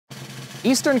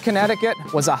Eastern Connecticut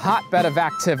was a hotbed of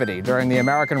activity during the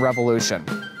American Revolution,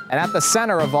 and at the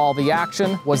center of all the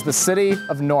action was the city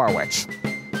of Norwich.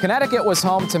 Connecticut was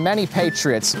home to many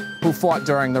patriots who fought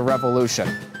during the Revolution.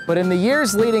 But in the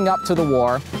years leading up to the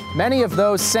war, many of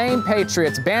those same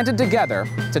patriots banded together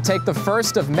to take the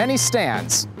first of many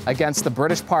stands against the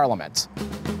British Parliament.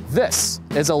 This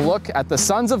is a look at the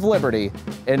Sons of Liberty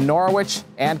in Norwich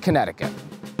and Connecticut.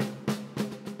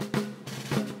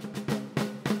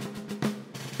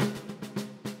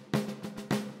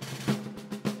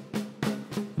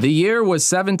 The year was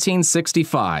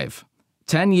 1765.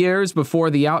 10 years before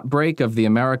the outbreak of the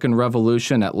American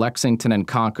Revolution at Lexington and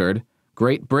Concord,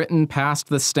 Great Britain passed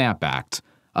the Stamp Act,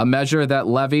 a measure that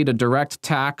levied a direct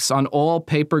tax on all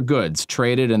paper goods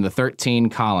traded in the 13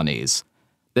 colonies.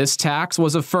 This tax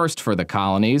was a first for the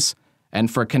colonies,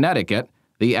 and for Connecticut,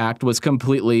 the act was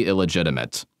completely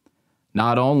illegitimate.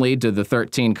 Not only did the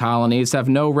 13 colonies have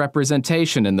no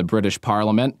representation in the British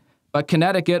Parliament, but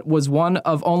Connecticut was one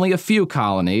of only a few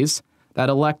colonies that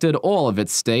elected all of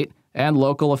its state and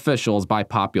local officials by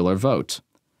popular vote.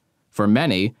 For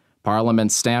many,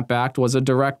 Parliament's Stamp Act was a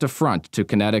direct affront to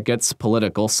Connecticut's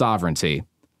political sovereignty.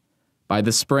 By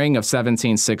the spring of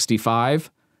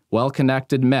 1765,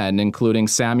 well-connected men, including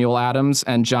Samuel Adams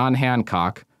and John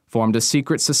Hancock, formed a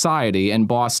secret society in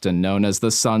Boston known as the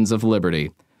Sons of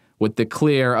Liberty, with the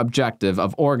clear objective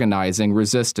of organizing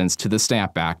resistance to the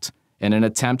Stamp Act in an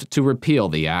attempt to repeal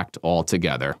the act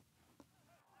altogether.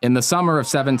 In the summer of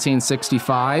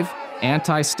 1765,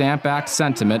 anti-Stamp Act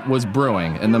sentiment was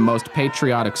brewing in the most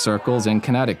patriotic circles in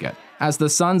Connecticut. As the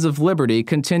Sons of Liberty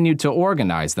continued to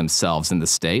organize themselves in the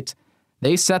state,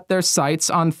 they set their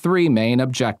sights on three main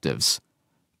objectives: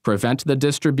 prevent the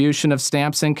distribution of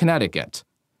stamps in Connecticut,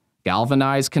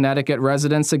 galvanize Connecticut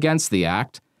residents against the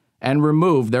act, and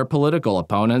remove their political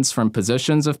opponents from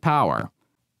positions of power.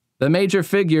 The major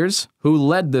figures who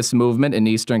led this movement in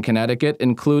eastern Connecticut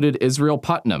included Israel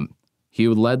Putnam,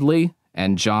 Hugh Ledley,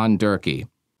 and John Durkee.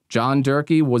 John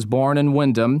Durkee was born in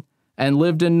Windham and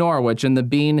lived in Norwich in the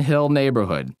Bean Hill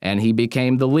neighborhood, and he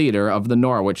became the leader of the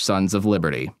Norwich Sons of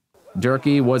Liberty.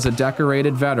 Durkee was a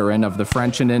decorated veteran of the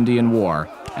French and Indian War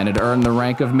and had earned the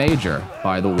rank of major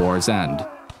by the war's end.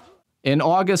 In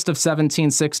August of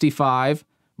 1765,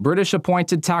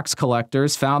 British-appointed tax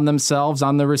collectors found themselves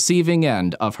on the receiving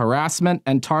end of harassment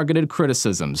and targeted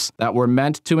criticisms that were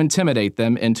meant to intimidate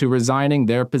them into resigning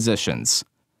their positions.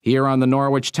 Here on the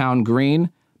Norwich Town Green,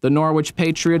 the Norwich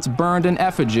Patriots burned an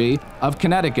effigy of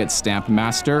Connecticut stamp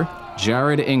master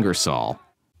Jared Ingersoll.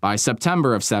 By September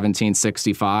of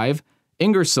 1765,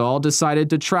 Ingersoll decided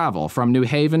to travel from New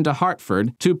Haven to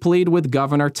Hartford to plead with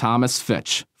Governor Thomas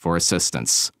Fitch for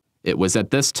assistance. It was at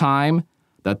this time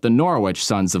that the Norwich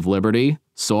Sons of Liberty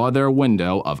saw their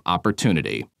window of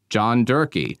opportunity. John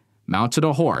Durkee mounted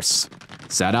a horse,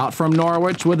 set out from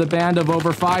Norwich with a band of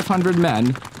over 500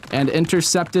 men, and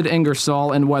intercepted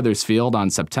Ingersoll in Wethersfield on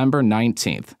September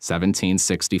 19,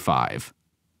 1765.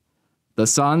 The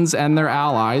Sons and their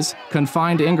allies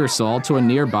confined Ingersoll to a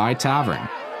nearby tavern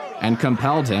and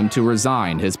compelled him to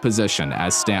resign his position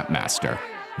as stamp master.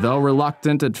 Though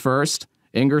reluctant at first,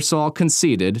 Ingersoll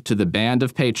conceded to the band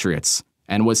of patriots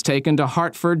and was taken to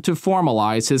Hartford to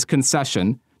formalize his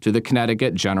concession to the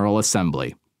Connecticut General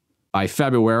Assembly. By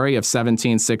February of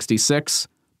 1766,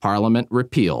 Parliament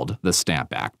repealed the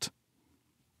Stamp Act.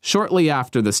 Shortly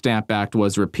after the Stamp Act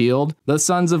was repealed, the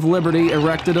Sons of Liberty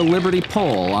erected a Liberty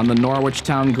Pole on the Norwich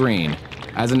Town Green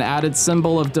as an added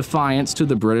symbol of defiance to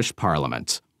the British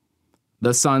Parliament.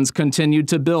 The Sons continued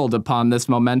to build upon this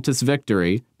momentous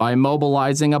victory by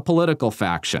mobilizing a political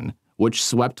faction which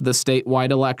swept the statewide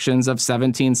elections of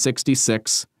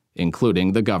 1766,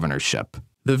 including the governorship.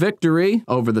 The victory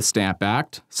over the Stamp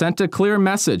Act sent a clear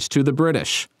message to the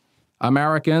British.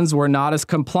 Americans were not as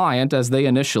compliant as they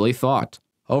initially thought.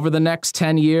 Over the next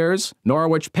 10 years,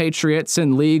 Norwich patriots,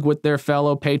 in league with their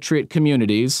fellow patriot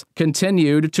communities,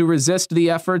 continued to resist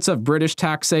the efforts of British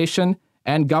taxation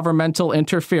and governmental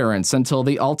interference until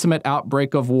the ultimate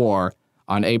outbreak of war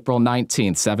on April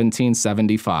 19,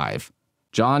 1775.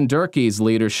 John Durkee's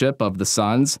leadership of the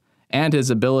Sons and his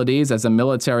abilities as a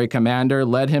military commander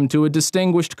led him to a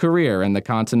distinguished career in the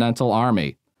Continental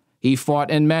Army. He fought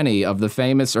in many of the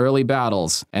famous early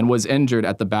battles and was injured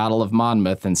at the Battle of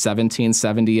Monmouth in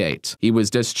 1778. He was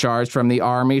discharged from the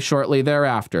Army shortly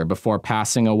thereafter before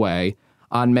passing away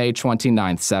on May 29,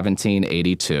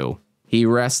 1782. He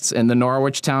rests in the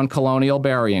Norwich Town Colonial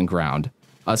Burying Ground,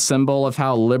 a symbol of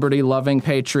how liberty-loving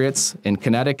patriots in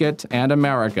Connecticut and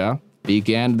America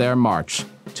began their march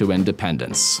to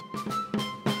independence.